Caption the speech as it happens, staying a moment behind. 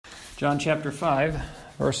John chapter 5,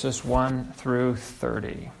 verses 1 through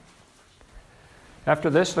 30. After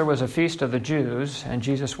this there was a feast of the Jews, and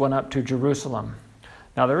Jesus went up to Jerusalem.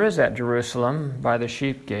 Now there is at Jerusalem, by the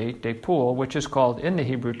sheep gate, a pool, which is called in the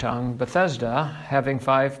Hebrew tongue Bethesda, having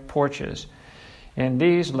 5 porches. In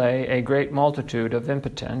these lay a great multitude of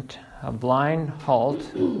impotent, a blind, halt,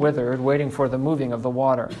 withered, waiting for the moving of the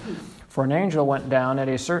water. For an angel went down at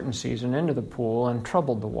a certain season into the pool and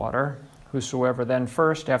troubled the water. Whosoever then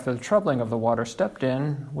first, after the troubling of the water, stepped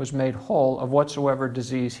in, was made whole of whatsoever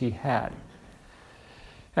disease he had.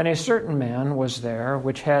 And a certain man was there,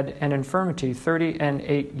 which had an infirmity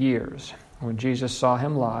 38 years. When Jesus saw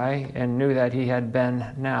him lie, and knew that he had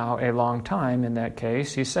been now a long time in that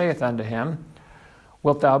case, he saith unto him,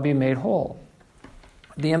 Wilt thou be made whole?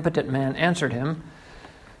 The impotent man answered him,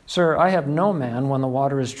 Sir, I have no man, when the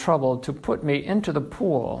water is troubled, to put me into the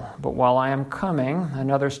pool, but while I am coming,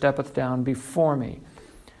 another steppeth down before me.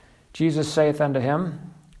 Jesus saith unto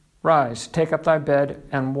him, Rise, take up thy bed,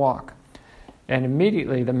 and walk. And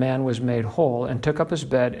immediately the man was made whole, and took up his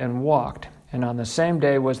bed, and walked. And on the same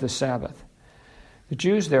day was the Sabbath. The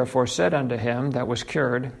Jews therefore said unto him that was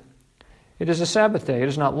cured, It is a Sabbath day, it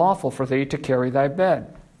is not lawful for thee to carry thy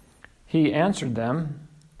bed. He answered them,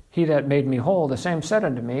 He that made me whole, the same said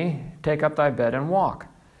unto me, Take up thy bed and walk.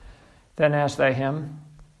 Then asked they him,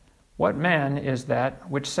 What man is that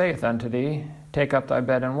which saith unto thee, Take up thy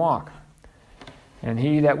bed and walk? And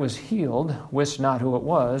he that was healed wist not who it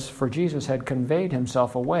was, for Jesus had conveyed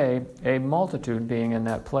himself away, a multitude being in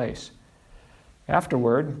that place.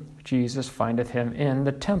 Afterward Jesus findeth him in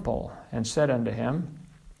the temple, and said unto him,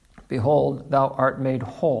 Behold, thou art made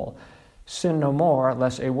whole. Sin no more,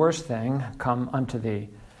 lest a worse thing come unto thee.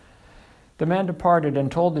 The man departed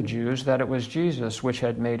and told the Jews that it was Jesus which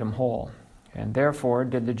had made him whole. And therefore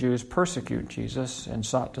did the Jews persecute Jesus, and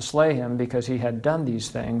sought to slay him, because he had done these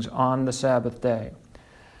things on the Sabbath day.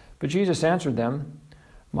 But Jesus answered them,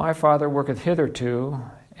 My Father worketh hitherto,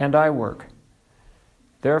 and I work.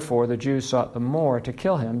 Therefore the Jews sought the more to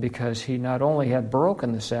kill him, because he not only had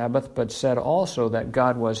broken the Sabbath, but said also that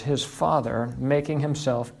God was his Father, making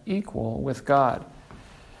himself equal with God.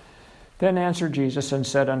 Then answered Jesus and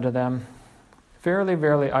said unto them, Verily,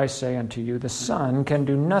 verily, I say unto you, the Son can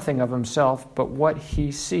do nothing of himself, but what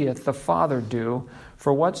he seeth the Father do.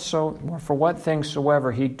 For what things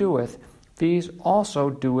soever he doeth, these also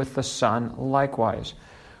doeth the Son likewise.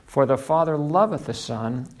 For the Father loveth the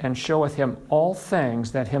Son, and showeth him all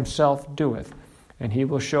things that himself doeth. And he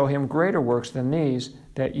will show him greater works than these,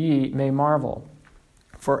 that ye may marvel.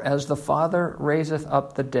 For as the Father raiseth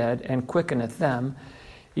up the dead, and quickeneth them,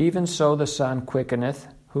 even so the Son quickeneth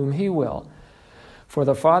whom he will. For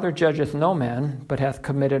the Father judgeth no man, but hath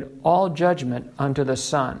committed all judgment unto the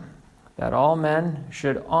Son, that all men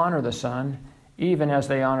should honor the Son, even as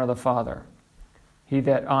they honor the Father. He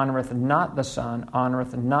that honoreth not the Son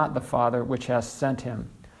honoreth not the Father which hath sent him.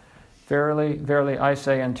 Verily, verily, I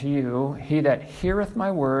say unto you, he that heareth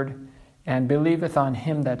my word, and believeth on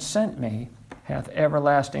him that sent me, hath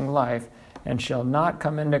everlasting life, and shall not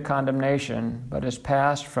come into condemnation, but is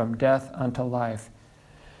passed from death unto life.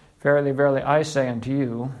 Verily, verily, I say unto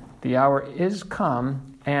you, the hour is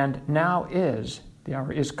come, and now is, the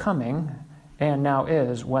hour is coming, and now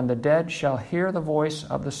is, when the dead shall hear the voice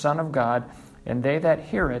of the Son of God, and they that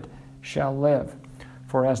hear it shall live.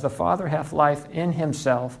 For as the Father hath life in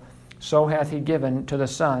himself, so hath he given to the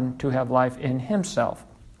Son to have life in himself,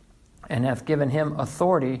 and hath given him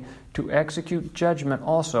authority to execute judgment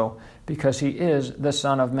also, because he is the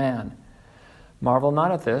Son of Man. Marvel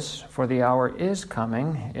not at this, for the hour is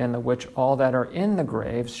coming, in the which all that are in the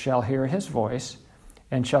graves shall hear his voice,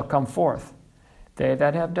 and shall come forth, they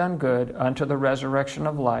that have done good unto the resurrection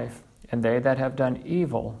of life, and they that have done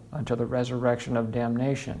evil unto the resurrection of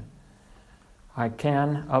damnation. I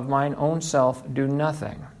can of mine own self do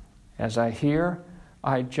nothing. As I hear,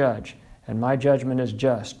 I judge, and my judgment is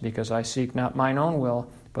just, because I seek not mine own will,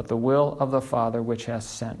 but the will of the Father which hath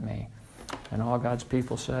sent me. And all God's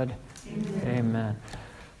people said, Amen.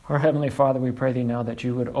 Our Heavenly Father, we pray Thee now that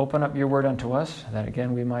You would open up Your word unto us, that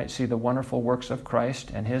again we might see the wonderful works of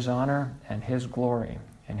Christ and His honor and His glory.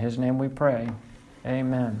 In His name we pray.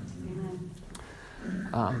 Amen.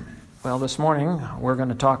 Well, this morning we're going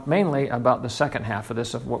to talk mainly about the second half of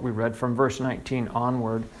this, of what we read from verse 19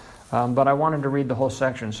 onward. But I wanted to read the whole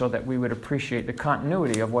section so that we would appreciate the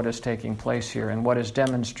continuity of what is taking place here and what is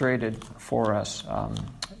demonstrated for us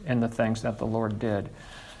in the things that the Lord did.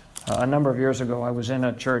 A number of years ago, I was in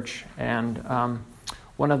a church, and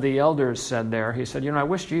one of the elders said there, he said, I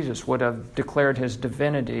wish Jesus would have declared His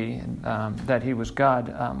divinity, that He was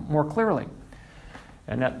God, more clearly.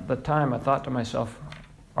 And at the time, I thought to myself,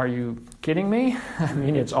 Are you kidding me? I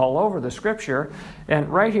mean, it's all over the Scripture. And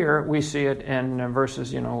right here, we see it in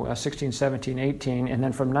verses 16, 17, 18. And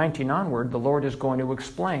then from 19 onward, the Lord is going to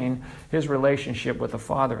explain his relationship with the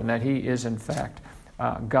Father and that he is, in fact,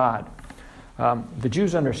 God. The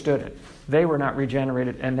Jews understood it. They were not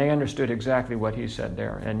regenerated, and they understood exactly what he said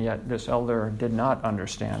there. And yet this elder did not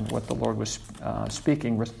understand what the Lord was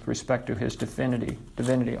speaking with respect to his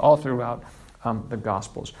divinity all throughout the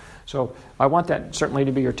Gospels. So I want that certainly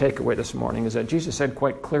to be your takeaway this morning, is that Jesus said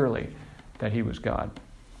quite clearly that he was God.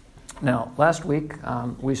 Now, last week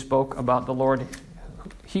we spoke about the Lord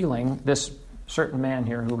healing this certain man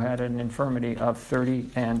here who had an infirmity of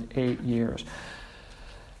 38 years.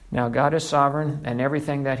 Now, God is sovereign, and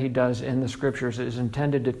everything that he does in the Scriptures is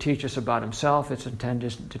intended to teach us about himself. It's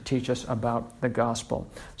intended to teach us about the gospel.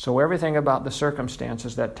 So everything about the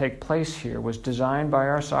circumstances that take place here was designed by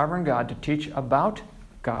our sovereign God to teach about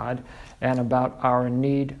God and about our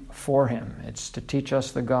need for him. It's to teach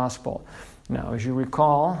us the gospel. Now, as you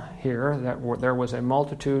recall here, that there was a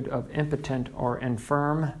multitude of impotent or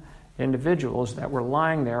infirm individuals that were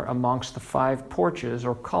lying there amongst the 5 porches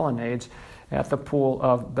or colonnades at the pool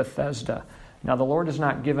of Bethesda. Now, the Lord has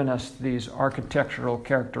not given us these architectural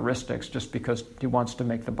characteristics just because he wants to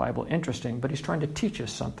make the Bible interesting, but he's trying to teach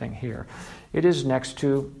us something here. It is next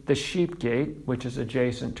to the sheep gate, which is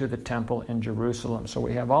adjacent to the temple in Jerusalem. So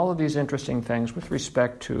we have all of these interesting things with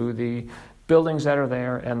respect to the buildings that are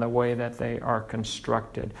there and the way that they are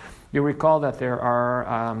constructed. You recall that there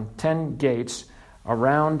are 10 gates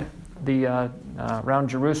around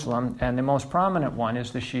Jerusalem, and the most prominent one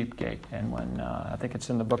is the sheep gate. And when I think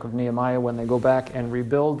it's in the book of Nehemiah, when they go back and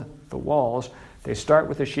rebuild the walls, they start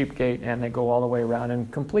with the sheep gate and they go all the way around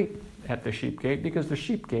and complete at the sheep gate, because the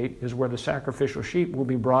sheep gate is where the sacrificial sheep will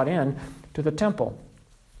be brought in to the temple.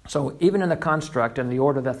 So even in the construct and the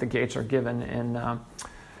order that the gates are given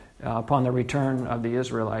upon the return of the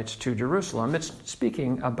Israelites to Jerusalem, it's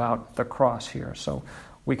speaking about the cross here. So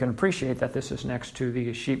we can appreciate that this is next to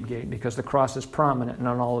the sheep gate because the cross is prominent in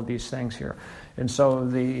all of these things here. And so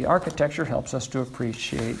the architecture helps us to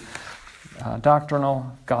appreciate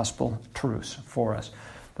doctrinal gospel truths for us.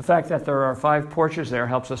 The fact that there are 5 porches there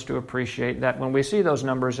helps us to appreciate that when we see those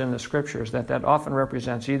numbers in the Scriptures, that often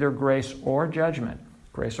represents either grace or judgment.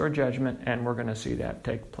 Grace or judgment, and we're going to see that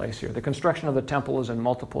take place here. The construction of the temple is in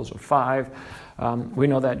multiples of 5. We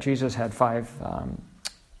know that Jesus had 5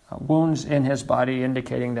 wounds in his body,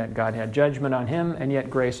 indicating that God had judgment on him and yet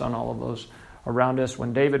grace on all of those around us.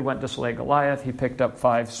 When David went to slay Goliath, he picked up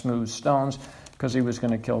 5 smooth stones because he was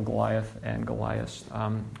going to kill Goliath and Goliath's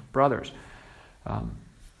brothers.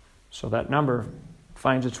 So that number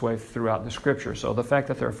finds its way throughout the Scripture. So the fact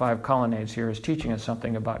that there are 5 colonnades here is teaching us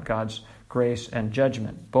something about God's grace and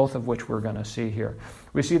judgment, both of which we're going to see here.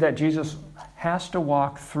 We see that Jesus has to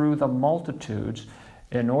walk through the multitudes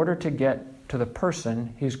in order to get to the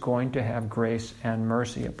person he's going to have grace and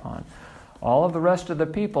mercy upon. All of the rest of the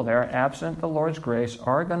people there, absent the Lord's grace,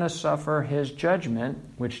 are going to suffer his judgment,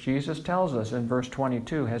 which Jesus tells us in verse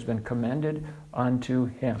 22 has been commended unto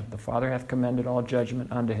him. The Father hath commended all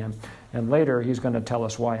judgment unto him. And later he's going to tell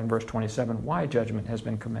us why in verse 27, why judgment has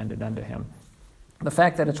been commended unto him. The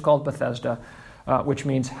fact that it's called Bethesda, which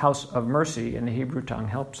means house of mercy in the Hebrew tongue,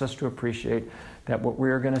 helps us to appreciate that what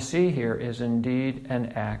we're going to see here is indeed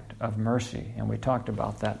an act of mercy. And we talked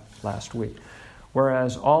about that last week.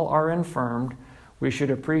 Whereas all are infirmed, we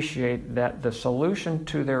should appreciate that the solution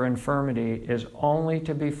to their infirmity is only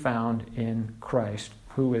to be found in Christ,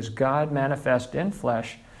 who is God manifest in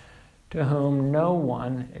flesh, to whom no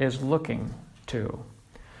one is looking to.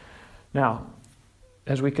 Now,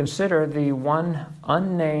 as we consider the one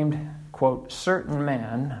unnamed, quote, certain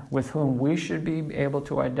man with whom we should be able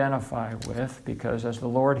to identify with, because as the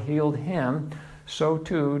Lord healed him, so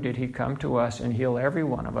too did he come to us and heal every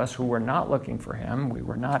one of us who were not looking for him. We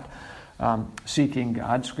were not seeking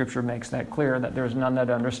God. Scripture makes that clear, that there is none that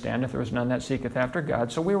understandeth, there is none that seeketh after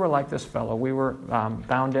God. So we were like this fellow. We were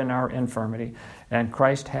bound in our infirmity, and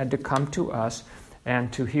Christ had to come to us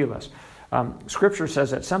and to heal us. Scripture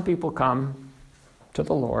says that some people come to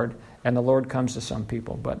the Lord, and the Lord comes to some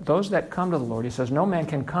people. But those that come to the Lord, he says, no man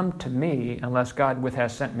can come to me unless God which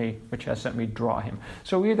has sent me draw him.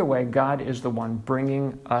 So either way, God is the one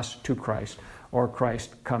bringing us to Christ, or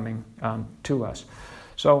Christ coming to us.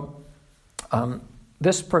 So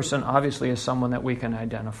this person obviously is someone that we can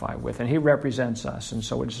identify with, and he represents us. And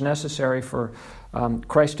so it's necessary for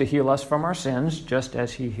Christ to heal us from our sins, just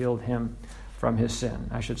as he healed him from his sin.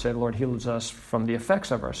 I should say the Lord heals us from the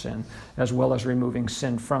effects of our sin, as well as removing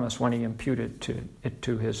sin from us when he imputed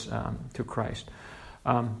to Christ.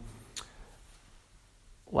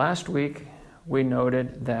 Last week we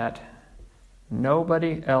noted that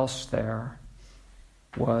nobody else there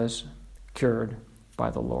was cured by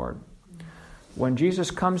the Lord. When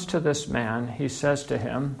Jesus comes to this man, he says to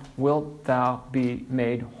him, "Wilt thou be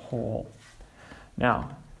made whole?" Now,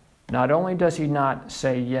 not only does he not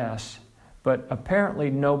say yes, but apparently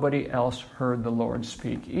nobody else heard the Lord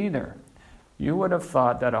speak either. You would have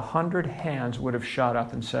thought that 100 hands would have shot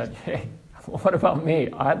up and said, "Hey, what about me?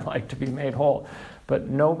 I'd like to be made whole." But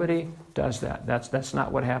nobody does that. That's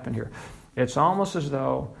not what happened here. It's almost as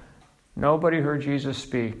though nobody heard Jesus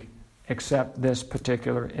speak except this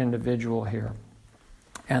particular individual here.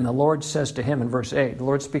 And the Lord says to him in verse 8, the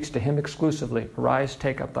Lord speaks to him exclusively, "Arise,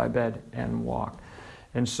 take up thy bed, and walk."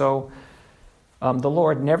 And so the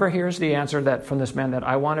Lord never hears the answer that from this man that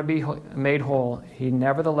I want to be made whole. He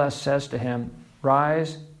nevertheless says to him,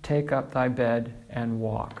 "Rise, take up thy bed, and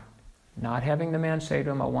walk." Not having the man say to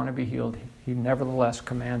him, "I want to be healed," he nevertheless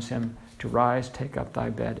commands him to rise, take up thy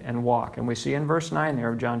bed, and walk. And we see in verse 9 there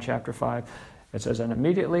of John chapter 5, it says, "And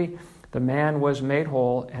immediately the man was made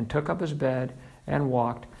whole and took up his bed and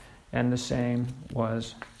walked, and the same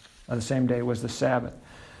day was the Sabbath."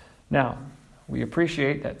 Now, we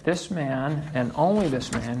appreciate that this man, and only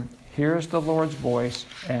this man, hears the Lord's voice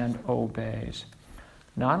and obeys.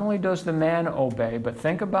 Not only does the man obey, but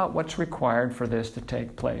think about what's required for this to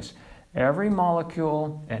take place. Every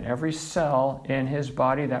molecule and every cell in his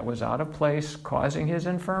body that was out of place, causing his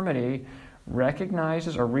infirmity,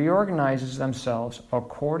 recognizes or reorganizes themselves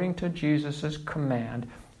according to Jesus' command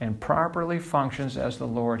and properly functions as the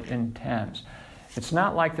Lord intends. It's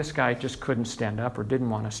not like this guy just couldn't stand up or didn't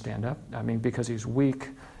want to stand up, because he's weak,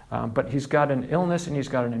 but he's got an illness and he's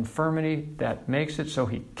got an infirmity that makes it so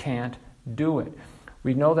he can't do it.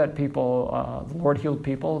 We know that the Lord healed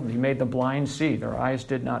people. He made the blind see. Their eyes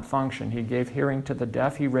did not function. He gave hearing to the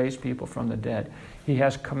deaf. He raised people from the dead. He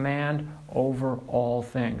has command over all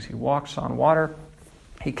things. He walks on water.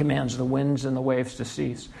 He commands the winds and the waves to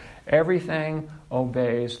cease. Everything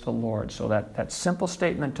obeys the Lord. So that simple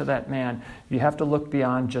statement to that man, you have to look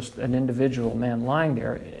beyond just an individual man lying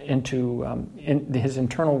there into his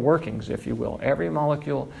internal workings, if you will. Every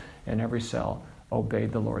molecule and every cell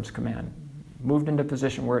obeyed the Lord's command. Moved into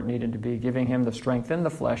position where it needed to be, giving him the strength in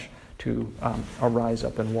the flesh to arise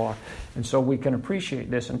up and walk. And so we can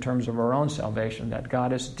appreciate this in terms of our own salvation, that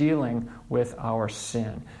God is dealing with our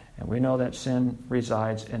sin. And we know that sin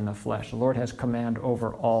resides in the flesh. The Lord has command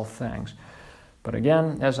over all things. But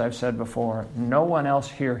again, as I've said before, no one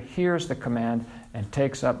else here hears the command and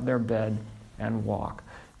takes up their bed and walk.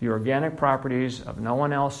 The organic properties of no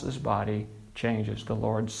one else's body changes. The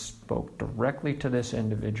Lord spoke directly to this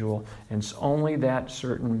individual, and it's only that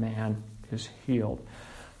certain man is healed.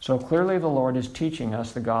 So clearly the Lord is teaching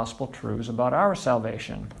us the gospel truths about our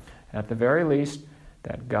salvation. At the very least,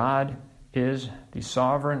 that God is the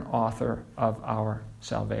sovereign author of our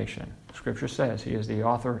salvation. Scripture says He is the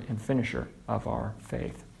author and finisher of our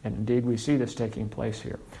faith. And indeed, we see this taking place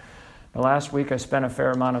here. Now, last week I spent a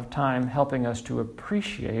fair amount of time helping us to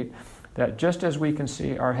appreciate that just as we can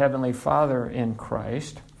see our Heavenly Father in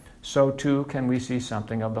Christ, so too can we see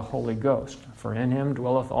something of the Holy Ghost. For in Him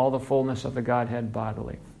dwelleth all the fullness of the Godhead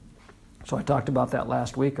bodily. So I talked about that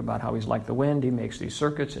last week, about how He's like the wind. He makes these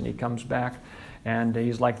circuits and He comes back. And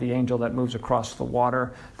He's like the angel that moves across the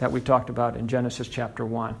water that we talked about in Genesis chapter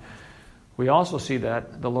 1. We also see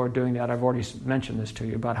that the Lord doing that. I've already mentioned this to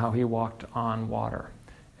you about how He walked on water.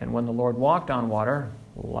 And when the Lord walked on water,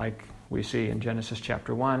 like we see in Genesis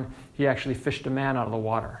chapter 1, He actually fished a man out of the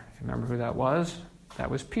water. Remember who that was? That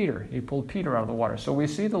was Peter. He pulled Peter out of the water. So we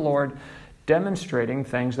see the Lord demonstrating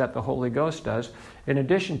things that the Holy Ghost does, in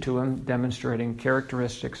addition to Him demonstrating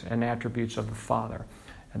characteristics and attributes of the Father.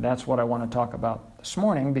 And that's what I want to talk about this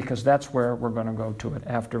morning, because that's where we're going to go to it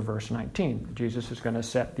after verse 19. Jesus is going to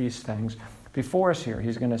set these things before us here.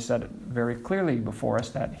 He's going to set it very clearly before us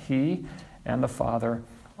that He and the Father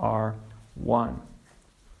are one.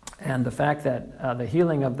 And the fact that the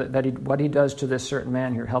healing of what He does to this certain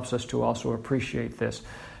man here helps us to also appreciate this,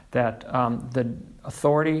 that the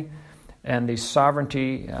authority and the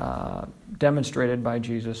sovereignty demonstrated by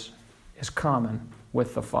Jesus is common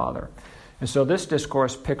with the Father. And so this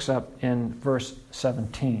discourse picks up in verse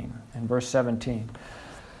 17. In verse 17.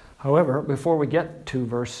 However, before we get to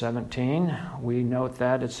verse 17, we note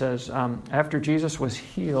that it says, after Jesus has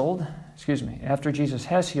healed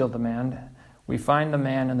the man, we find the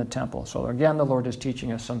man in the temple. So again, the Lord is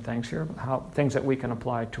teaching us some things here, things that we can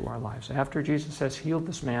apply to our lives. After Jesus has healed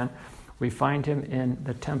this man, we find him in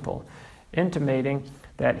the temple, intimating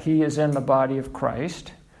that he is in the body of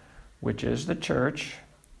Christ, which is the church,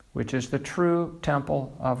 which is the true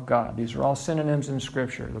temple of God. These are all synonyms in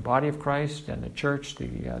Scripture. The body of Christ and the church,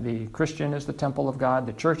 the Christian is the temple of God,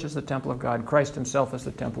 the church is the temple of God, Christ himself is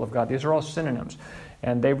the temple of God. These are all synonyms,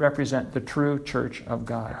 and they represent the true church of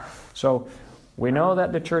God. So we know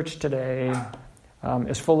that the church today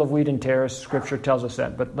is full of wheat and tares. Scripture tells us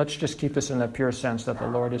that, but let's just keep this in the pure sense that the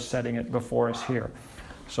Lord is setting it before us here.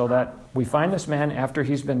 So that we find this man, after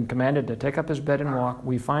he's been commanded to take up his bed and walk,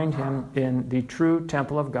 we find him in the true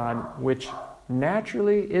temple of God, which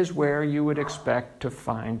naturally is where you would expect to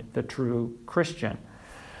find the true Christian.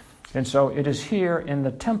 And so it is here in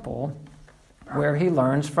the temple where he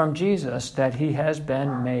learns from Jesus that he has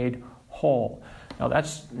been made whole. Now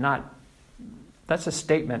that's a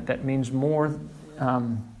statement that means more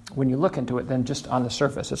when you look into it than just on the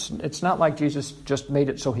surface. It's not like Jesus just made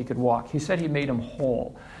it so he could walk. He said he made him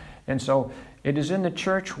whole. And so it is in the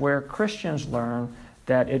church where Christians learn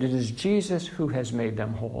that it is Jesus who has made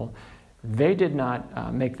them whole. They did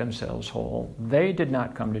not make themselves whole. They did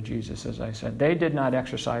not come to Jesus, as I said. They did not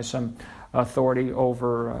exercise some authority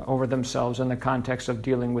over themselves in the context of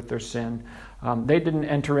dealing with their sin. They didn't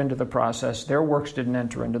enter into the process. Their works didn't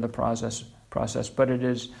enter into the process, but it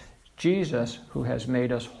is Jesus who has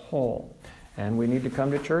made us whole. And we need to come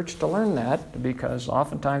to church to learn that, because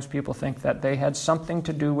oftentimes people think that they had something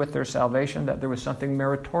to do with their salvation, that there was something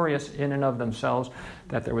meritorious in and of themselves,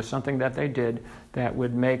 that there was something that they did that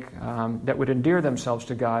would that would endear themselves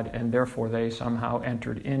to God, and therefore they somehow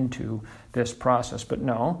entered into this process. But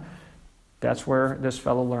no, that's where this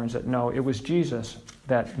fellow learns that no, it was Jesus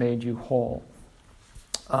that made you whole.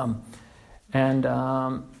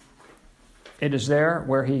 It is there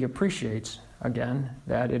where he appreciates, again,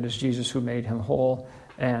 that it is Jesus who made him whole,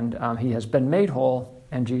 and he has been made whole,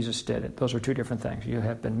 and Jesus did it. Those are two different things. You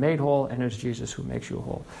have been made whole, and it is Jesus who makes you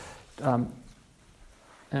whole.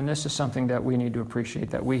 And this is something that we need to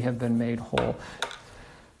appreciate, that we have been made whole.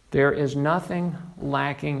 There is nothing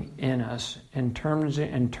lacking in us in terms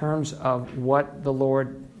of what the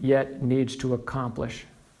Lord yet needs to accomplish,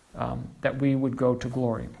 that we would go to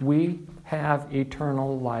glory. We have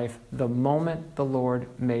eternal life the moment the Lord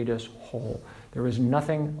made us whole. There is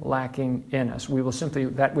nothing lacking in us. We will simply,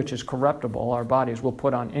 that which is corruptible, our bodies, will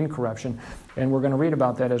put on incorruption. And we're going to read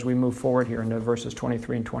about that as we move forward here into verses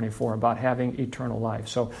 23 and 24, about having eternal life.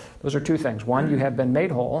 So those are two things. One, you have been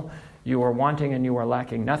made whole. You are wanting and you are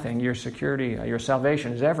lacking nothing. Your security, your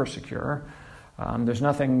salvation is ever secure. There's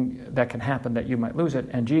nothing that can happen that you might lose it,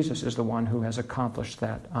 and Jesus is the one who has accomplished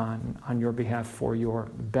that on your behalf for your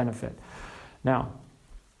benefit. Now,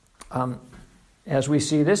 as we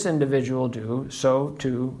see this individual do, so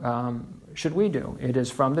too should we do. It is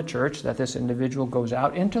from the church that this individual goes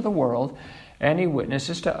out into the world and he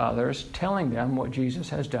witnesses to others, telling them what Jesus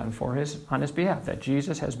has done on his behalf, that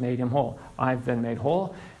Jesus has made him whole. I've been made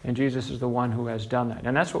whole, and Jesus is the one who has done that.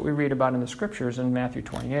 And that's what we read about in the Scriptures in Matthew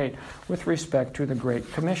 28 with respect to the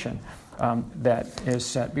Great Commission that is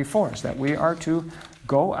set before us, that we are to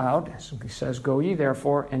go out, as he says, "Go ye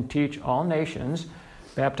therefore and teach all nations,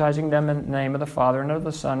 baptizing them in the name of the Father and of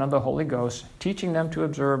the Son and of the Holy Ghost, teaching them to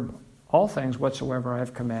observe all things whatsoever I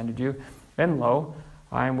have commanded you. And lo,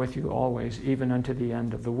 I am with you always, even unto the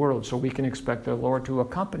end of the world." So we can expect the Lord to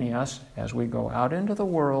accompany us as we go out into the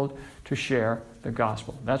world to share the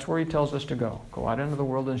gospel. That's where he tells us to go. Go out into the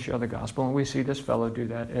world and share the gospel. And we see this fellow do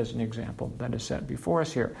that as an example that is set before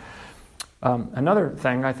us here. Another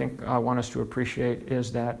thing I think I want us to appreciate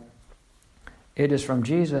is that it is from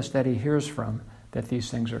Jesus that he hears from that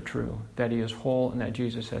these things are true, that he is whole and that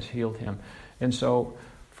Jesus has healed him. And so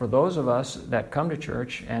for those of us that come to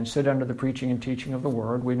church and sit under the preaching and teaching of the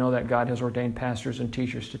Word, we know that God has ordained pastors and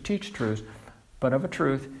teachers to teach truths. But of a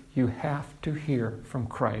truth, you have to hear from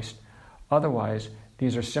Christ. Otherwise,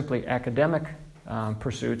 these are simply academic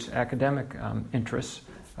pursuits, academic interests,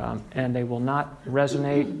 and they will not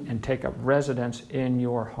resonate and take up residence in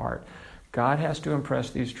your heart. God has to impress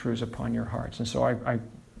these truths upon your hearts. And so I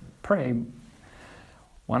pray,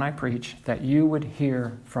 when I preach, that you would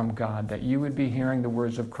hear from God, that you would be hearing the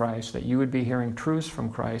words of Christ, that you would be hearing truths from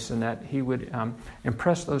Christ, and that he would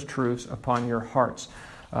impress those truths upon your hearts.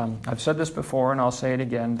 I've said this before, and I'll say it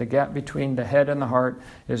again. The gap between the head and the heart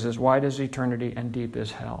is as wide as eternity and deep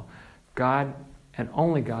as hell. God, and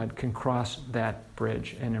only God, can cross that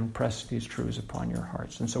bridge and impress these truths upon your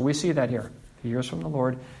hearts. And so we see that here. He hears from the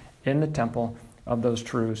Lord in the temple of those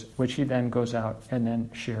truths, which he then goes out and then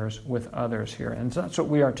shares with others here. And that's what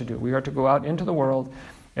we are to do. We are to go out into the world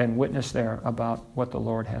and witness there about what the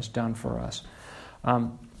Lord has done for us.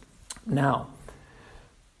 Now,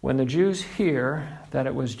 when the Jews hear that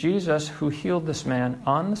it was Jesus who healed this man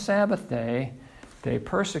on the Sabbath day, they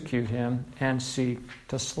persecute him and seek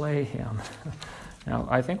to slay him. Now,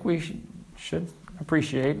 I think we should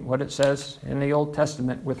appreciate what it says in the Old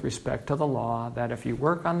Testament with respect to the law, that if you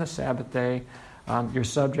work on the Sabbath day, you're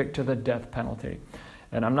subject to the death penalty.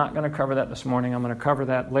 And I'm not going to cover that this morning. I'm going to cover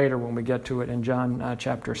that later when we get to it in John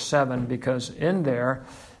chapter 7, because in there,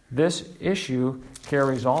 this issue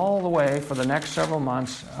carries all the way for the next several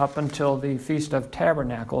months up until the Feast of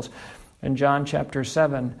Tabernacles. In John chapter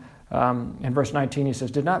 7, in verse 19, he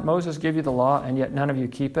says, "Did not Moses give you the law, and yet none of you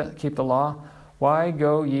keep the law? Why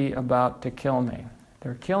go ye about to kill me?"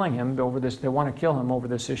 They're killing him over this. They want to kill him over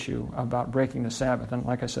this issue about breaking the Sabbath. And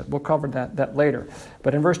like I said, we'll cover that later.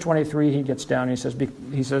 But in verse 23, he gets down and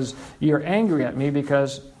he says, "Ye are angry at me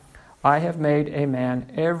because I have made a man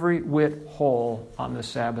every whit whole on the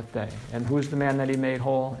Sabbath day." And who's the man that he made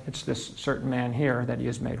whole? It's this certain man here that he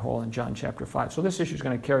has made whole in John chapter 5. So this issue is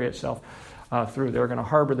going to carry itself through. They're going to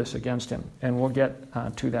harbor this against him. And we'll get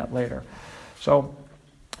to that later. So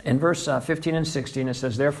in verse 15 and 16, it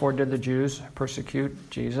says, "Therefore did the Jews persecute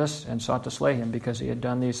Jesus and sought to slay him because he had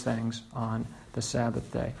done these things on the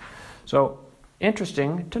Sabbath day." So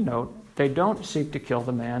interesting to note, they don't seek to kill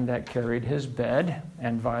the man that carried his bed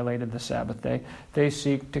and violated the Sabbath day. They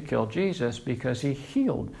seek to kill Jesus because he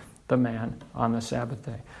healed the man on the Sabbath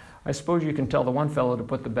day. I suppose you can tell the one fellow to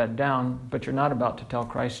put the bed down, but you're not about to tell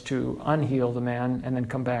Christ to unheal the man and then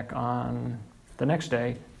come back on the next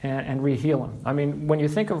day and re-heal him. I mean, when you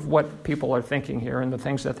think of what people are thinking here and the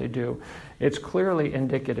things that they do, it's clearly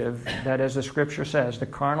indicative that, as the Scripture says, the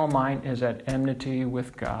carnal mind is at enmity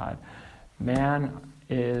with God. Man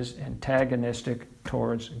is antagonistic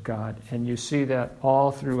towards God. And you see that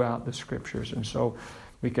all throughout the Scriptures. And so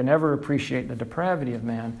we can never appreciate the depravity of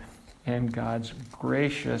man and God's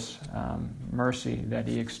gracious mercy that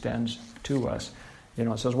he extends to us. You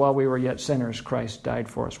know, it says, while we were yet sinners, Christ died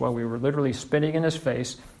for us. While we were literally spitting in his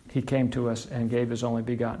face, he came to us and gave his only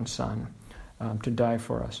begotten Son to die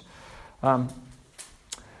for us.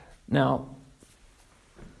 Now,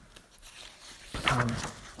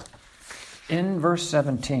 in verse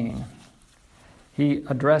 17, he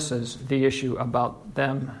addresses the issue about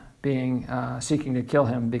them being seeking to kill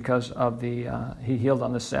him because of he healed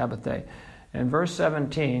on the Sabbath day. In verse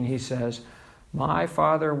 17, he says, "My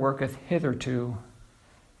Father worketh hitherto,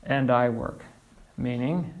 and I work."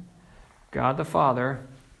 Meaning, God the Father,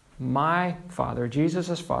 my Father,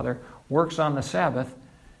 Jesus' Father, works on the Sabbath,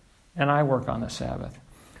 and I work on the Sabbath.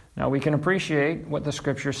 Now, we can appreciate what the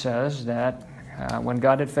Scripture says, that when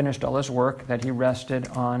God had finished all his work, that he rested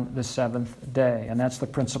on the seventh day. And that's the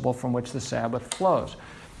principle from which the Sabbath flows.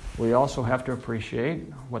 We also have to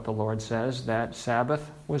appreciate what the Lord says, that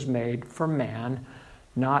Sabbath was made for man,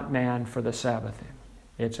 not man for the Sabbath.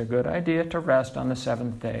 It's a good idea to rest on the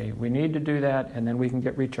seventh day. We need to do that, and then we can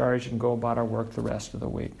get recharged and go about our work the rest of the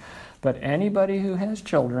week. But anybody who has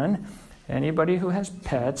children, anybody who has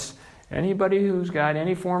pets, anybody who's got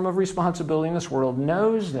any form of responsibility in this world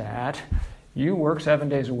knows that you work 7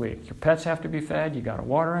 days a week. Your pets have to be fed. You got to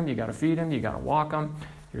water them. You got to feed them. You got to walk them.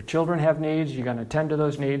 Your children have needs. You're going to attend to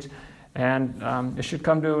those needs. And it should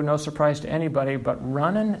come to no surprise to anybody, but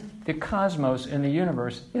running the cosmos in the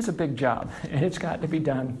universe is a big job. And it's got to be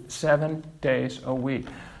done 7 days a week.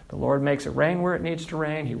 The Lord makes it rain where it needs to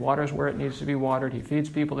rain. He waters where it needs to be watered. He feeds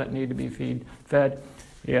people that need to be fed.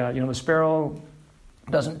 Yeah, the sparrow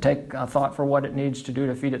doesn't take thought for what it needs to do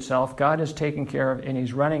to feed itself. God is taking care of, and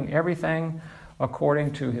he's running everything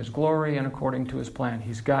according to his glory and according to his plan.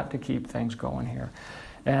 He's got to keep things going here.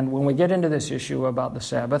 And when we get into this issue about the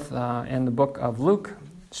Sabbath, in the book of Luke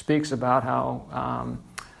speaks about how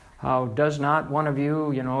does not one of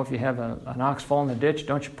you, if you have an ox fall in the ditch,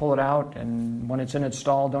 don't you pull it out? And when it's in its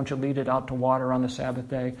stall, don't you lead it out to water on the Sabbath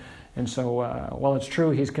day? And so, while it's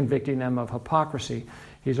true he's convicting them of hypocrisy,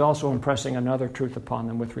 he's also impressing another truth upon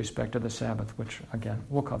them with respect to the Sabbath, which, again,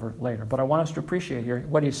 we'll cover later. But I want us to appreciate here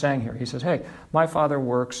what he's saying here. He says, hey, my Father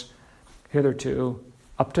works hitherto.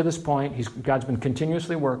 Up to this point, God's been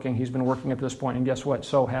continuously working. He's been working up to this point, and guess what?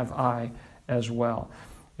 So have I as well.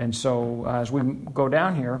 And so as we go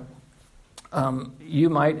down here,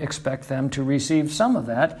 you might expect them to receive some of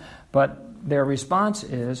that, but their response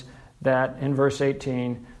is that in verse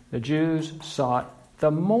 18, the Jews sought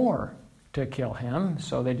the more to kill him,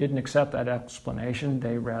 so they didn't accept that explanation.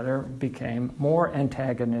 They rather became more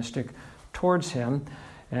antagonistic towards him.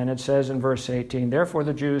 And it says in verse 18, therefore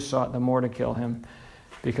the Jews sought the more to kill him,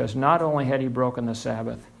 because not only had he broken the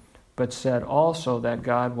Sabbath, but said also that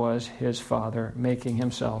God was his Father, making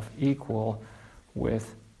himself equal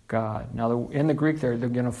with God. Now, in the Greek there,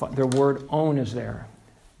 the word own is there.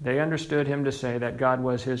 They understood him to say that God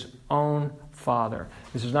was his own Father.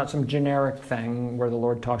 This is not some generic thing where the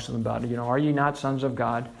Lord talks to them about, are ye not sons of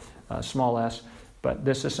God, small s, but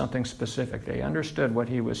this is something specific. They understood what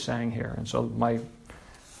he was saying here. And so my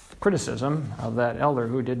criticism of that elder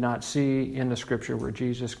who did not see in the Scripture where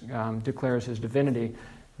Jesus declares his divinity,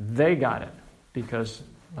 they got it because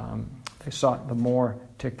they sought the more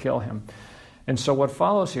to kill him. And so what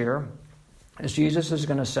follows here is Jesus is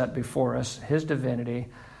going to set before us his divinity,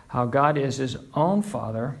 how God is his own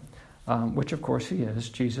Father, which of course he is,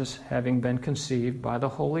 Jesus having been conceived by the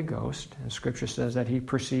Holy Ghost. And Scripture says that he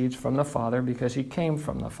proceeds from the Father because he came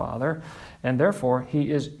from the Father, and therefore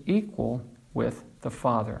he is equal with the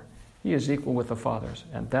Father. He is equal with the fathers,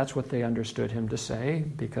 and that's what they understood him to say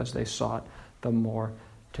because they sought the more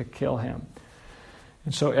to kill him.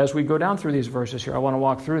 And so as we go down through these verses here, I want to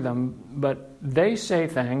walk through them, but they say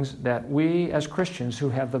things that we as Christians who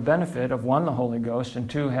have the benefit of, one, the Holy Ghost, and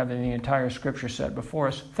two, having the entire Scripture set before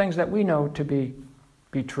us, things that we know to be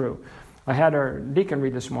true. I had our deacon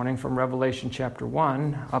read this morning from Revelation chapter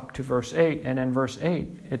 1 up to verse 8, and in verse 8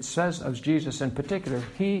 it says of Jesus in particular,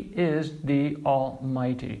 he is the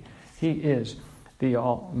Almighty. He is the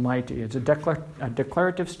Almighty. It's a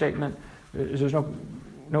declarative statement. There's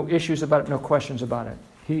no issues about it, no questions about it.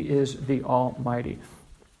 He is the Almighty.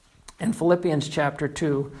 In Philippians chapter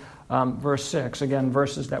 2, verse 6, again,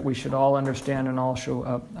 verses that we should all understand and all should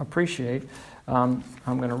appreciate. I'm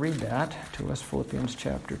going to read that to us, Philippians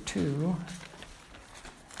chapter 2.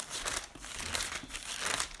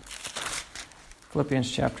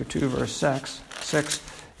 Philippians chapter 2, verse 6,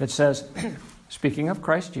 it says, speaking of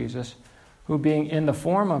Christ Jesus, who being in the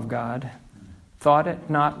form of God, thought it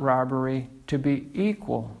not robbery to be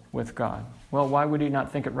equal with God. Well, why would he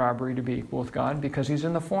not think it robbery to be equal with God? Because he's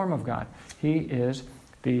in the form of God. He is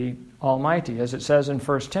the Almighty. As it says in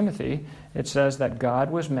 1 Timothy, it says that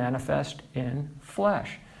God was manifest in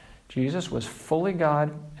flesh. Jesus was fully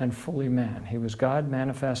God and fully man. He was God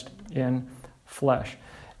manifest in flesh.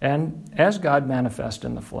 And as God manifest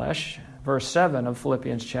in the flesh, verse 7 of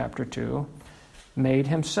Philippians chapter 2, made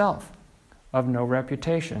himself of no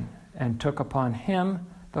reputation, and took upon him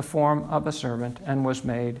the form of a servant, and was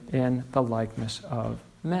made in the likeness of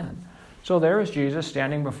men. So there is Jesus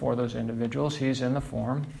standing before those individuals. He's in the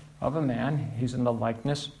form of a man. He's in the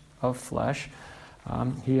likeness of flesh.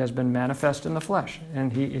 He has been manifest in the flesh,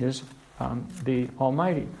 and he is the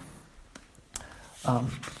Almighty.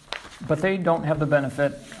 But they don't have the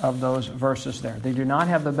benefit of those verses there. They do not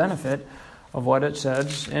have the benefit of what it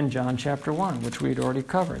says in John chapter 1, which we'd already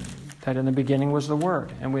covered. That in the beginning was the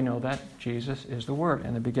Word, and we know that Jesus is the Word.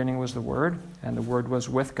 In the beginning was the Word, and the Word was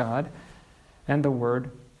with God, and the Word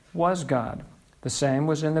was God. The same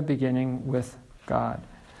was in the beginning with God.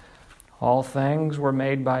 All things were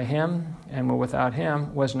made by him, and without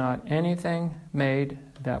him was not anything made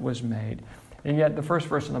that was made. And yet the first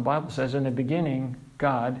verse in the Bible says, in the beginning,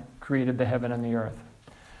 God created the heaven and the earth.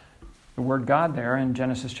 The word God there in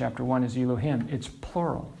Genesis chapter 1 is Elohim. It's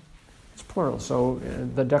plural. It's plural. So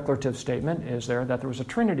the declarative statement is there that there was a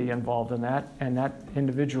Trinity involved in that, and that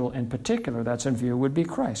individual in particular that's in view would be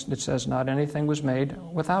Christ. It says not anything was made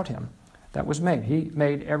without him. That was made. He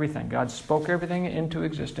made everything. God spoke everything into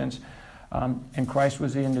existence, and Christ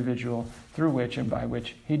was the individual through which and by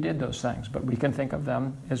which he did those things. But we can think of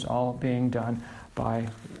them as all being done by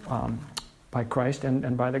Christ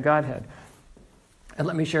and by the Godhead. And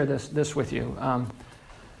let me share this with you.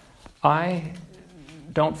 I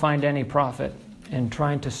don't find any profit in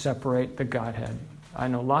trying to separate the Godhead. I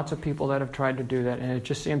know lots of people that have tried to do that, and it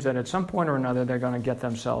just seems that at some point or another they're going to get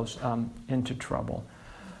themselves into trouble.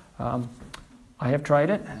 I have tried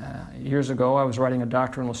it. Years ago I was writing a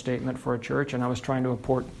doctrinal statement for a church, and I was trying to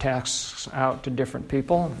import texts out to different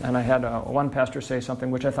people, and I had one pastor say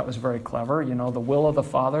something which I thought was very clever, the will of the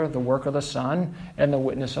Father, the work of the Son, and the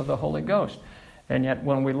witness of the Holy Ghost. And yet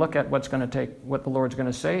when we look at what the Lord's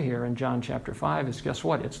going to say here in John chapter 5 is, guess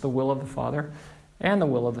what? It's the will of the Father and the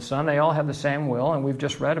will of the Son. They all have the same will, and we've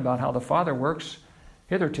just read about how the Father works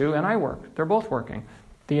hitherto, and I work. They're both working.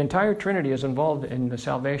 The entire Trinity is involved in the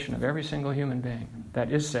salvation of every single human being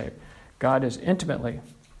that is saved. God is intimately,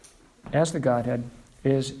 as the Godhead,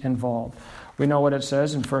 is involved. We know what it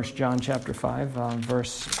says in 1 John chapter 5,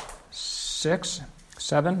 verse 6,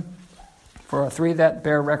 7. For three that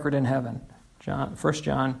bear record in heaven. 1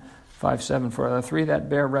 John 5, 7. For the three that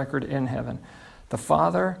bear record in heaven. The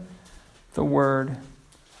Father, the Word,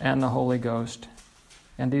 and the Holy Ghost.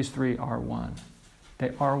 And these three are one.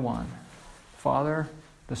 They are one. Father,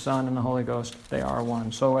 the Son, and the Holy Ghost, they are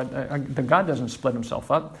one. So the God doesn't split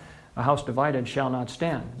himself up. A house divided shall not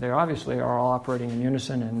stand. They obviously are all operating in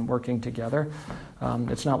unison and working together.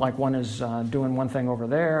 It's not like one is doing one thing over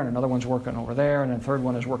there and another one's working over there and a third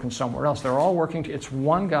one is working somewhere else. They're all working. It's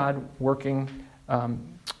one God working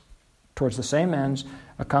towards the same ends,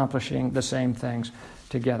 accomplishing the same things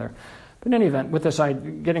together. But in any event, with this,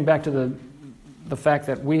 getting back to the fact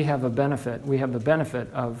that we have the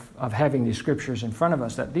benefit of having these scriptures in front of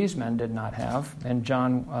us that these men did not have. In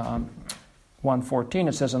John 1:14,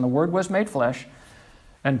 it says, "And the Word was made flesh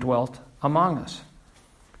and dwelt among us.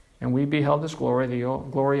 And we beheld His glory, the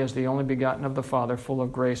glory as the only begotten of the Father, full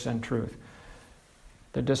of grace and truth."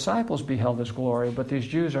 The disciples beheld His glory, but these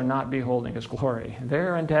Jews are not beholding His glory.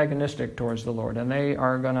 They're antagonistic towards the Lord, and they're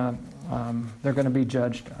going to be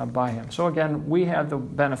judged by Him. So again, we have the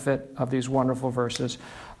benefit of these wonderful verses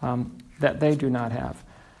that they do not have.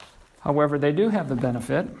 However, they do have the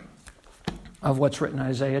benefit of what's written in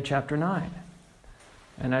Isaiah chapter 9.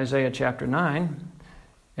 In Isaiah chapter 9,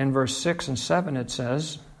 in verse 6 and 7, it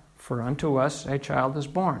says, "For unto us a child is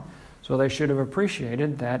born." So they should have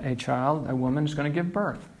appreciated that a woman is going to give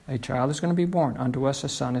birth. A child is going to be born. Unto us a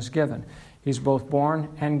son is given. He's both born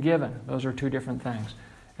and given. Those are two different things.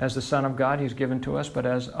 As the Son of God, He's given to us, but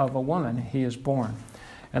as of a woman, He is born.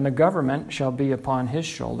 And the government shall be upon His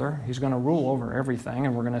shoulder. He's going to rule over everything,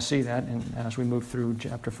 and we're going to see that as we move through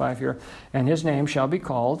chapter 5 here. And His name shall be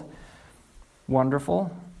called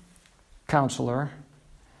Wonderful Counselor.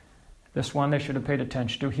 This one they should have paid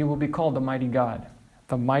attention to. He will be called the Mighty God.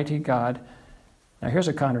 The Mighty God. Now here's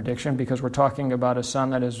a contradiction, because we're talking about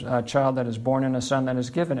a child that is born and a son that is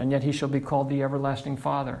given, and yet He shall be called the Everlasting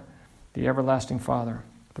Father. The Everlasting Father,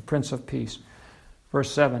 the Prince of Peace.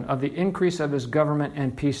 Verse 7, "Of the increase of His government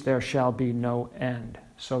and peace there shall be no end."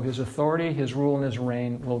 So His authority, His rule, and His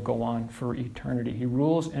reign will go on for eternity. He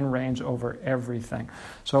rules and reigns over everything.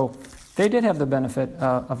 So they did have the benefit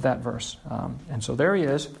of that verse. And so there He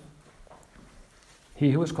is.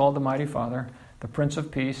 He who is called the Mighty Father, the Prince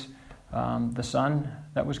of Peace, the Son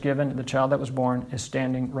that was given, the child that was born, is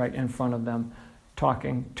standing right in front of them,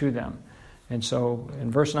 talking to them. And so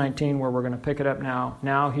in verse 19, where we're going to pick it up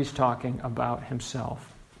now He's talking about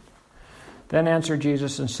Himself. "Then answered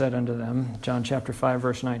Jesus and said unto them," John chapter 5,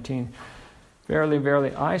 verse 19, "Verily,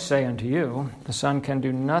 verily, I say unto you, the Son can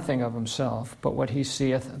do nothing of Himself, but what He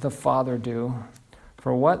seeth the Father do.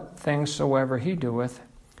 For what things soever He doeth,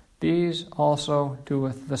 these also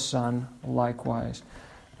doeth the Son likewise."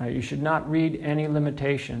 Now, you should not read any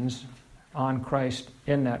limitations on Christ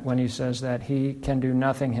in that when He says that He can do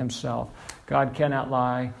nothing Himself. God cannot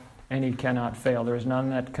lie, and He cannot fail. There is none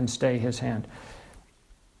that can stay His hand.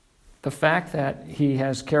 The fact that He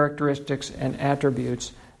has characteristics and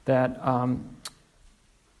attributes that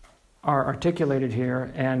are articulated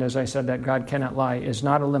here, and as I said, that God cannot lie, is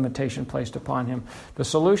not a limitation placed upon Him. The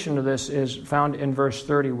solution to this is found in verse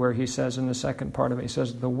 30, where He says in the second part of it,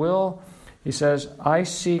 He says, "I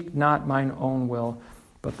seek not mine own will,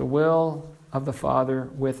 but the will of the Father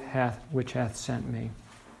which hath sent me."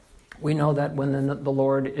 We know that when the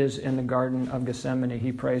Lord is in the Garden of Gethsemane,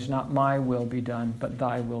 He prays, "Not my will be done, but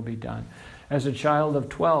Thy will be done." As a child of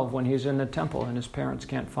 12, when he's in the temple and his parents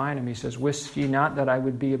can't find him, he says, "Wist ye not that I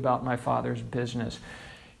would be about my Father's business?"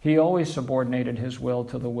 He always subordinated his will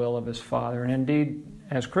to the will of his Father. And indeed,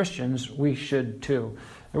 as Christians, we should too.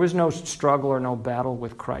 There was no struggle or no battle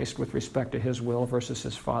with Christ with respect to His will versus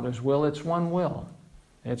His Father's will. It's one will.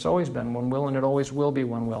 It's always been one will, and it always will be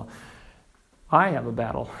one will. I have a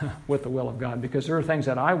battle with the will of God, because there are things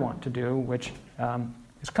that I want to do which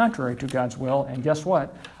is contrary to God's will, and guess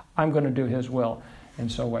what? I'm going to do His will. And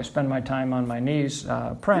so I spend my time on my knees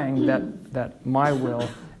praying that my will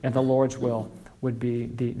and the Lord's will would be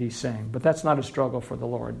the same. But that's not a struggle for the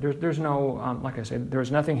Lord. There's no, like I said,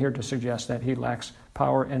 there's nothing here to suggest that He lacks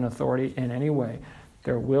power and authority in any way.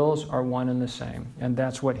 Their wills are one and the same, and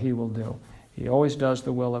that's what He will do. He always does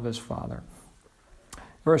the will of His Father.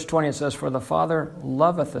 Verse 20, it says, "For the Father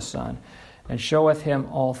loveth the Son, and showeth Him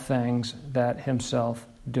all things that Himself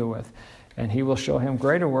doeth. And He will show Him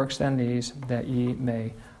greater works than these, that ye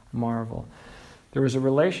may marvel." There is a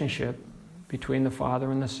relationship between the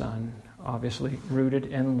Father and the Son, obviously rooted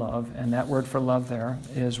in love, and that word for love there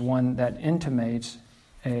is one that intimates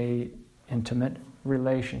a intimate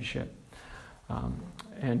relationship.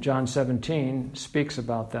 And John 17 speaks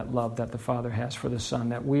about that love that the Father has for the Son,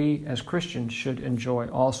 that we as Christians should enjoy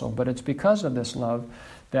also. But it's because of this love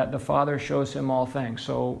that the Father shows Him all things.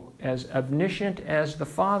 So as omniscient as the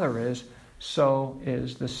Father is, so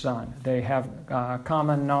is the Son. They have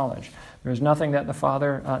common knowledge. There's nothing that the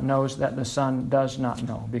Father knows that the Son does not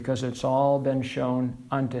know, because it's all been shown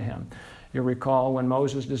unto Him. You recall when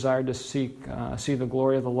Moses desired to see the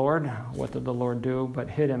glory of the Lord, what did the Lord do? But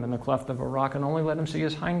hid him in the cleft of a rock and only let him see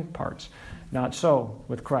his hind parts. Not so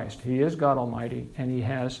with Christ. He is God Almighty, and he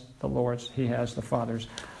has the Father's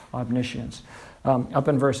omniscience. Up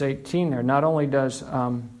in verse 18 there, not only does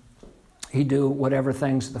he do whatever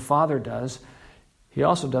things the Father does, he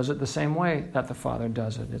also does it the same way that the Father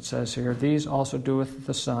does it. It says here, these also doeth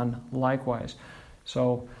the Son likewise.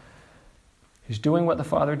 So he's doing what the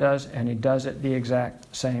Father does, and he does it the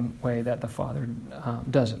exact same way that the Father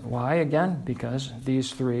does it. Why? Again, because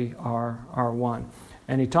these three are one.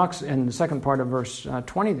 And he talks in the second part of verse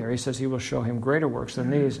 20 there, he says he will show him greater works than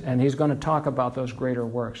these, and he's going to talk about those greater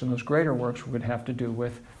works. And those greater works would have to do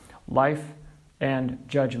with life and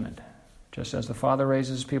judgment. Just as the Father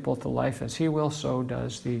raises people to life as he will, so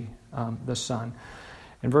does the Son.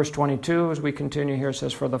 In verse 22, as we continue here, it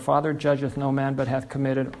says, for the Father judgeth no man, but hath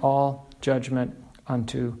committed all judgment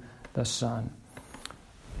unto the Son.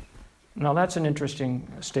 Now that's an interesting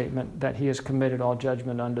statement, that he has committed all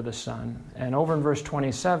judgment unto the Son. And over in verse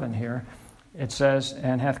 27 here, it says,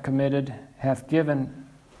 and hath given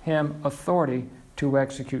him authority to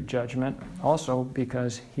execute judgment, also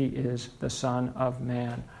because he is the Son of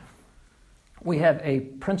Man. We have a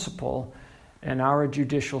principle in our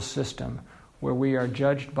judicial system where we are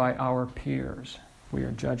judged by our peers. We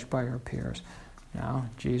are judged by our peers. Now,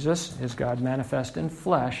 Jesus is God manifest in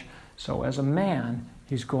flesh, so as a man,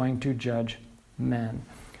 he's going to judge men.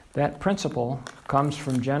 That principle comes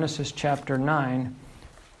from Genesis chapter 9,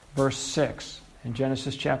 verse 6. In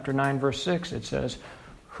Genesis chapter 9, verse 6, it says,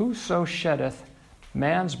 whoso sheddeth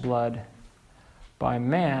man's blood, by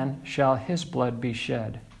man shall his blood be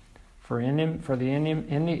shed. For in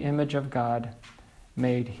the image of God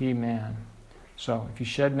made he man. So, if you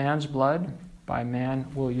shed man's blood, by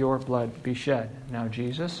man will your blood be shed. Now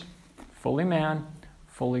Jesus, fully man,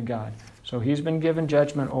 fully God. So he's been given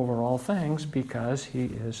judgment over all things because he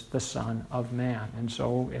is the Son of Man. And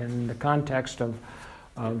so in the context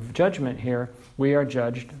of judgment here, we are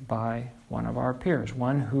judged by one of our peers,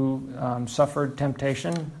 one who suffered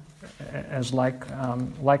temptation as like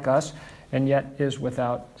us, and yet is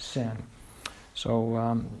without sin.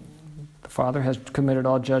 So the Father has committed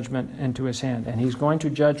all judgment into his hand, and he's going to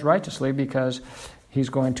judge righteously because he's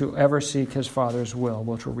going to ever seek his Father's will,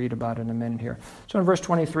 which we'll read about in a minute here. So in verse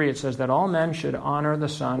 23 it says that all men should honor the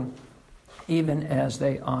Son even as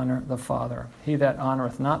they honor the Father. He that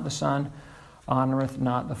honoreth not the Son honoreth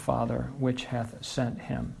not the Father which hath sent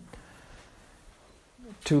him.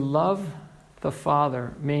 To love the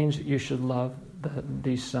Father means you should love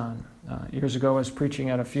the Son. Years ago I was preaching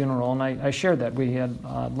at a funeral, and I shared that. We had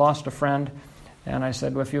lost a friend, and I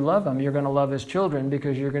said, well, if you love him, you're going to love his children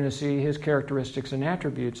because you're going to see his characteristics and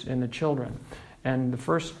attributes in the children. And the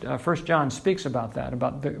First John speaks about that,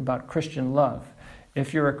 about Christian love.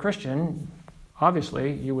 If you're a Christian,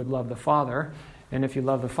 obviously you would love the Father, and if you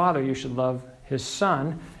love the Father, you should love his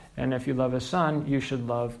Son, and if you love his Son, you should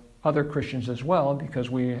love other Christians as well,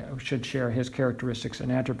 because we should share his characteristics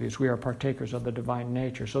and attributes. We are partakers of the divine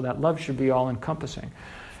nature, so that love should be all-encompassing.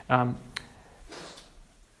 And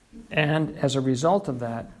as a result of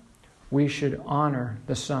that, we should honor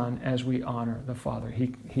the Son as we honor the Father.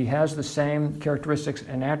 He has the same characteristics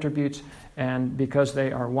and attributes, and because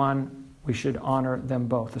they are one, we should honor them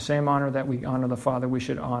both. The same honor that we honor the Father, we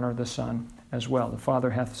should honor the Son as well. The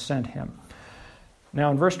Father hath sent him.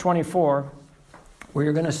 Now in verse 24,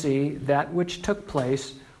 we're going to see that which took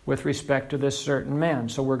place with respect to this certain man.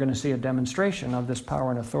 So we're going to see a demonstration of this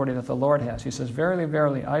power and authority that the Lord has. He says, verily,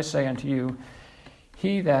 verily, I say unto you,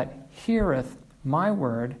 he that heareth my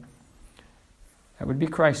word, that would be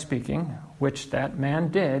Christ speaking, which that man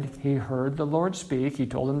did. He heard the Lord speak. He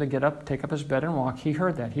told him to get up, take up his bed, and walk. He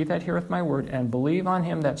heard that. He that heareth my word, and believe on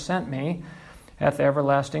him that sent me, hath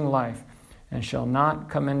everlasting life, and shall not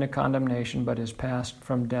come into condemnation, but is passed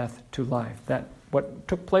from death to life. That what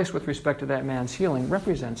took place with respect to that man's healing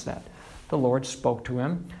represents that. The Lord spoke to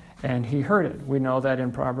him, and he heard it. We know that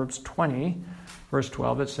in Proverbs 20, verse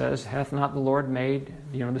 12, it says, hath not the Lord made,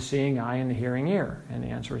 the seeing eye and the hearing ear? And the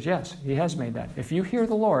answer is yes, he has made that. If you hear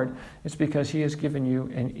the Lord, it's because he has given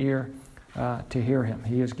you an ear to hear him.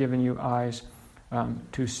 He has given you eyes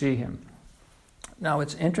to see him. Now,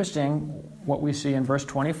 it's interesting what we see in verse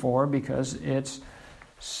 24 because it's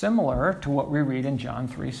similar to what we read in John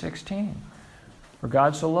 3:16. For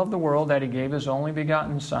God so loved the world that he gave his only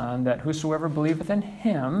begotten Son, that whosoever believeth in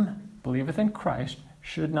him, believeth in Christ,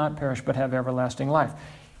 should not perish but have everlasting life.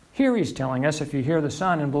 Here he's telling us if you hear the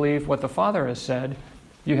Son and believe what the Father has said,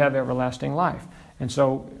 you have everlasting life. And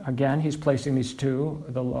so, again, he's placing these two.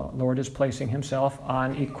 The Lord is placing himself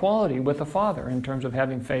on equality with the Father in terms of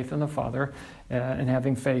having faith in the Father and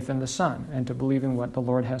having faith in the Son, and to believing what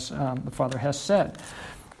the Father has said.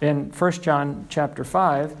 In 1 John chapter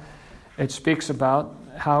 5, it speaks about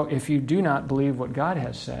how if you do not believe what God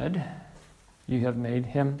has said, you have made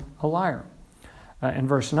him a liar. In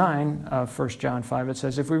verse 9 of 1 John 5, it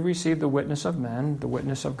says, "If we receive the witness of men, the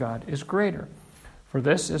witness of God is greater. For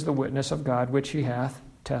this is the witness of God which he hath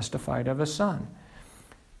testified of his Son.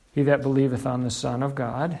 He that believeth on the Son of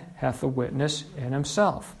God hath the witness in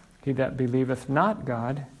himself. He that believeth not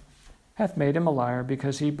God hath made him a liar,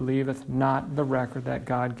 because he believeth not the record that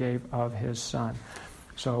God gave of his Son."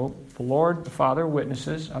 So the Lord, the Father,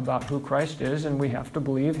 witnesses about who Christ is, and we have to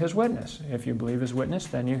believe his witness. If you believe his witness,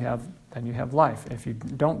 then you have life. If you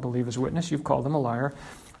don't believe his witness, you've called him a liar,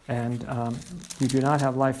 and you do not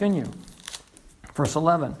have life in you. Verse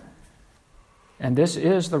 11, "And this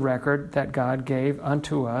is the record that God gave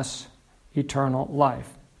unto us, eternal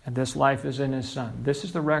life. And this life is in his Son." This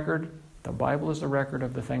is the record. The Bible is the record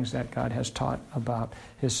of the things that God has taught about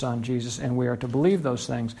his Son, Jesus, and we are to believe those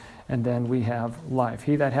things, and then we have life.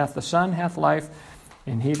 "He that hath the Son hath life,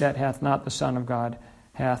 and he that hath not the Son of God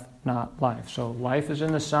hath not life." So life is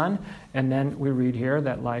in the Son, and then we read here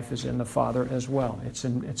that life is in the Father as well. It's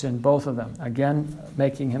in both of them. Again,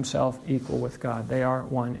 making himself equal with God. They are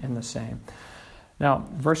one and the same. Now,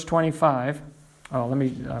 verse 25, let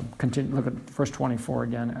me continue. Look at verse 24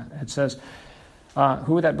 again. It says,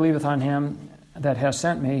 "Who that believeth on him that hath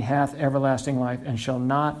sent me hath everlasting life, and shall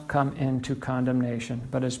not come into condemnation,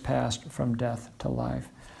 but is passed from death to life."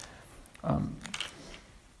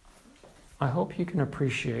 I hope you can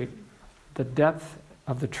appreciate the depth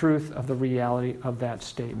of the truth of the reality of that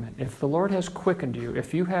statement. If the Lord has quickened you,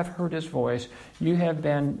 if you have heard his voice, you have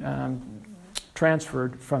been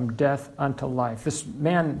transferred from death unto life. This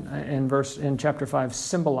man in chapter 5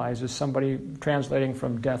 symbolizes somebody translating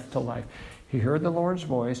from death to life. He heard the Lord's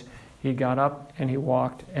voice, he got up and he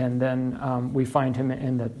walked, and then we find him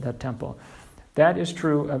in the temple. That is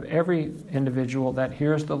true of every individual that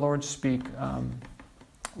hears the Lord speak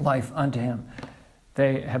life unto him.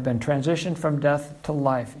 They have been transitioned from death to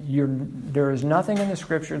life. There is nothing in the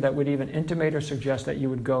Scripture that would even intimate or suggest that you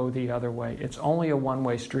would go the other way. It's only a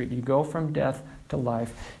one-way street. You go from death to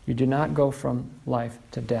life. You do not go from life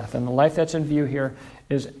to death. And the life that's in view here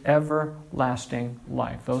is everlasting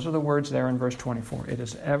life. Those are the words there in verse 24. It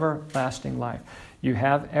is everlasting life. You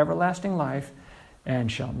have everlasting life and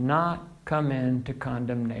shall not come into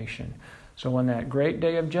condemnation. So on that great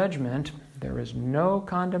day of judgment, there is no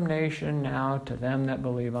condemnation now to them that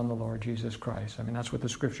believe on the Lord Jesus Christ. I mean, that's what the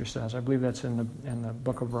Scripture says. I believe that's in the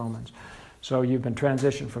book of Romans. So you've been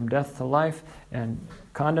transitioned from death to life, and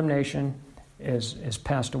condemnation is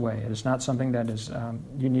passed away. It is not something that is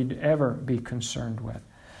you need to ever be concerned with.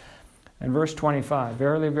 In verse 25,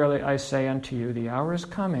 "Verily, verily, I say unto you, the hour is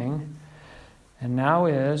coming, and now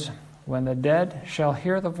is, when the dead shall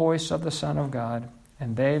hear the voice of the Son of God,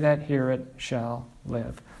 and they that hear it shall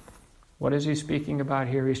live." What is he speaking about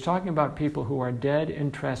here? He's talking about people who are dead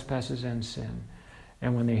in trespasses and sin.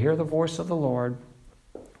 And when they hear the voice of the Lord,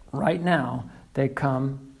 right now, they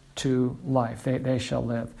come to life. They shall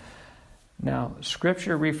live. Now,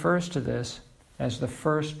 Scripture refers to this as the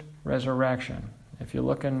first resurrection. If you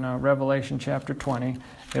look in Revelation chapter 20,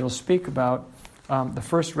 it'll speak about the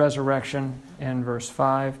first resurrection in verse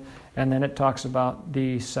 5, and then it talks about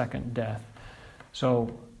the second death.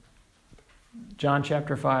 So, John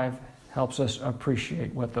chapter 5 helps us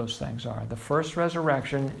appreciate what those things are. The first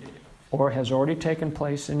resurrection has already taken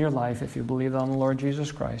place in your life if you believe on the Lord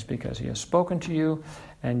Jesus Christ, because he has spoken to you,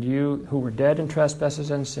 and you who were dead in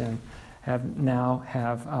trespasses and sin have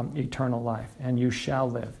eternal life, and you shall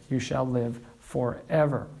live. You shall live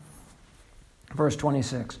forever. Verse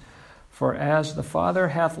 26, "For as the Father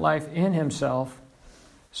hath life in himself,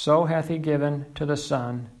 so hath he given to the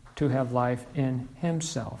Son to have life in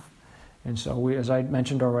himself." And so, as I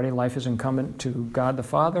mentioned already, life is incumbent to God the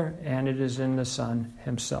Father, and it is in the Son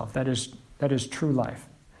himself. That is true life.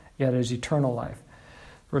 Yet it is eternal life.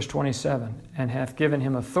 Verse 27, "And hath given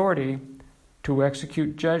him authority to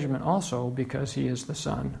execute judgment also, because he is the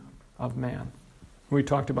Son of Man." We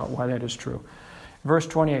talked about why that is true. Verse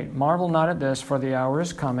 28, "Marvel not at this, for the hour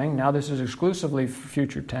is coming." Now this is exclusively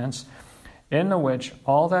future tense. "In the which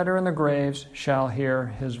all that are in the graves shall hear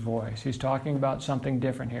his voice." He's talking about something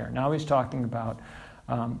different here. Now he's talking about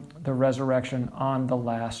the resurrection on the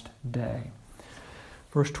last day.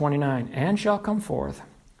 Verse 29, "And shall come forth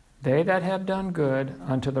they that have done good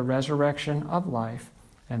unto the resurrection of life,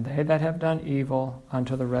 and they that have done evil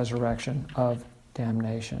unto the resurrection of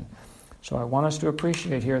damnation." So I want us to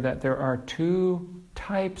appreciate here that there are two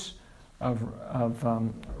types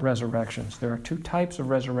of resurrections. There are two types of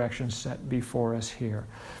resurrections set before us here.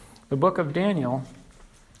 The book of Daniel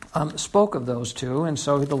spoke of those two, and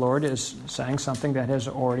so the Lord is saying something that has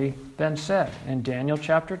already been said. In Daniel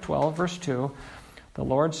chapter 12, verse 2, the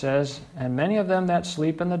Lord says, "And many of them that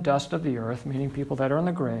sleep in the dust of the earth," meaning people that are in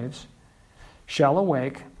the graves, "shall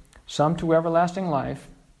awake, some to everlasting life,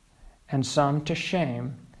 and some to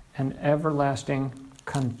shame and everlasting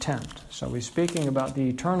contempt." So he's speaking about the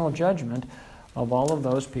eternal judgment of all of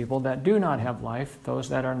those people that do not have life, those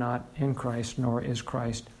that are not in Christ, nor is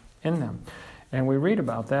Christ in them. And we read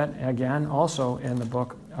about that again also in the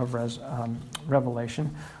book of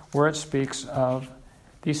Revelation, where it speaks of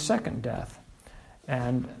the second death.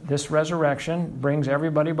 And this resurrection brings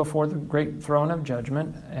everybody before the great throne of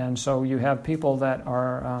judgment. And so you have people that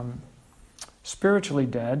are spiritually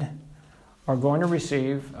dead are going to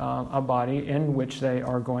receive a body in which they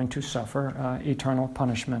are going to suffer eternal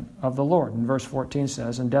punishment of the Lord. And verse 14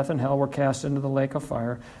 says, "And death and hell were cast into the lake of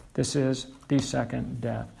fire. This is the second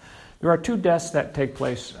death." There are two deaths that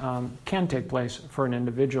can take place for an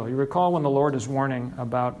individual. You recall when the Lord is warning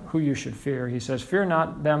about who you should fear. He says, "Fear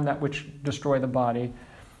not them that which destroy the body,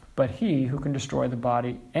 but he who can destroy the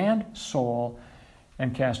body and soul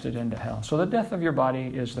and cast it into hell." So the death of your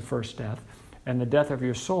body is the first death, and the death of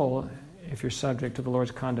your soul, if you're subject to the Lord's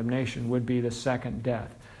condemnation, would be the second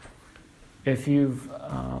death. If you've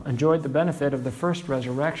enjoyed the benefit of the first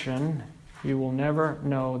resurrection, you will never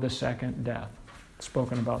know the second death,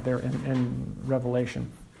 spoken about there in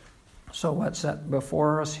Revelation. So what's set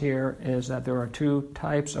before us here is that there are two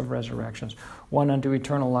types of resurrections, one unto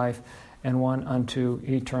eternal life and one unto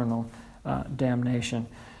eternal damnation.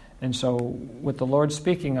 And so with the Lord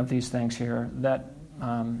speaking of these things here, that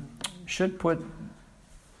should put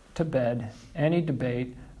to bed any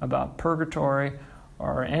debate about purgatory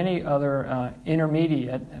or any other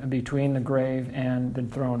intermediate between the grave and the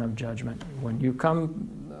throne of judgment. When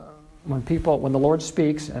the Lord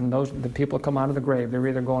speaks and the people come out of the grave, they're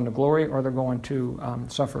either going to glory or they're going to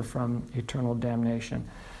suffer from eternal damnation.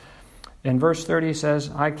 In verse 30 he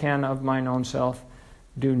says, "I can of mine own self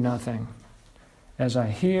do nothing. As I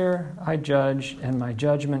hear, I judge, and my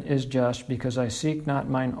judgment is just, because I seek not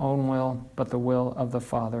mine own will, but the will of the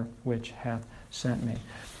Father which hath sent me."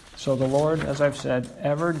 So the Lord, as I've said,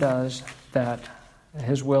 ever does that.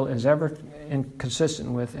 His will is ever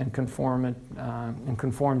consistent with and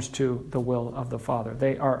conforms to the will of the Father.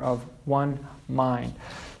 They are of one mind.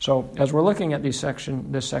 So as we're looking at this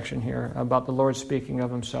section here about the Lord speaking of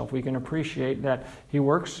himself, we can appreciate that he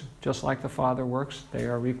works just like the Father works. They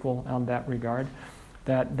are equal in that regard.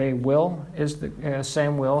 That they will is the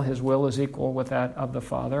same will. His will is equal with that of the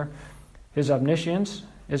Father. His omniscience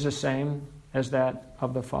is the same as that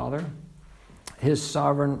of the Father. His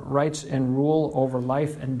sovereign rights and rule over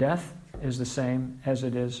life and death is the same as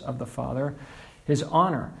it is of the Father. His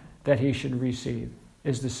honor that he should receive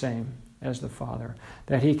is the same as the Father.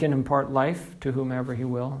 That he can impart life to whomever he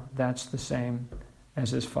will, that's the same as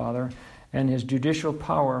his Father. And his judicial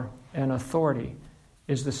power and authority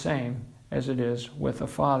is the same as it is with the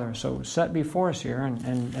Father. So set before us here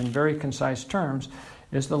in very concise terms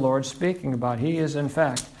is the Lord speaking about. He is in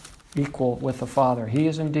fact equal with the Father. He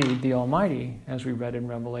is indeed the Almighty, as we read in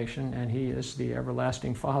Revelation, and he is the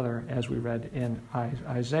everlasting Father, as we read in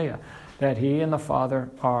Isaiah, that he and the Father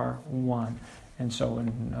are one. And so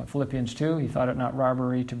in Philippians 2, he thought it not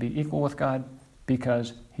robbery to be equal with God,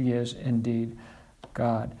 because he is indeed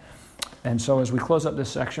God. And so as we close up this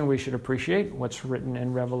section, we should appreciate what's written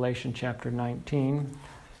in Revelation chapter 19,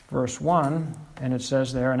 verse 1, and it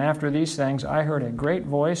says there, "And after these things I heard a great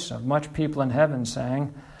voice of much people in heaven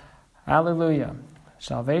saying, Hallelujah,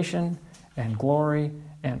 salvation and glory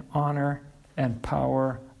and honor and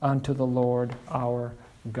power unto the Lord our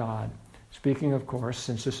God." Speaking, of course,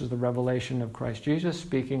 since this is the revelation of Christ Jesus,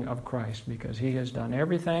 speaking of Christ, because he has done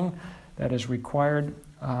everything that is required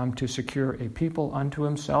to secure a people unto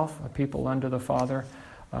himself, a people unto the Father,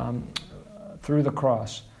 through the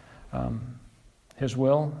cross. His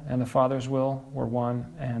will and the Father's will were one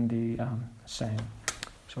and the same.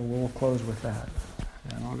 So we'll close with that.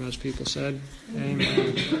 And all God's people said,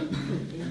 Amen.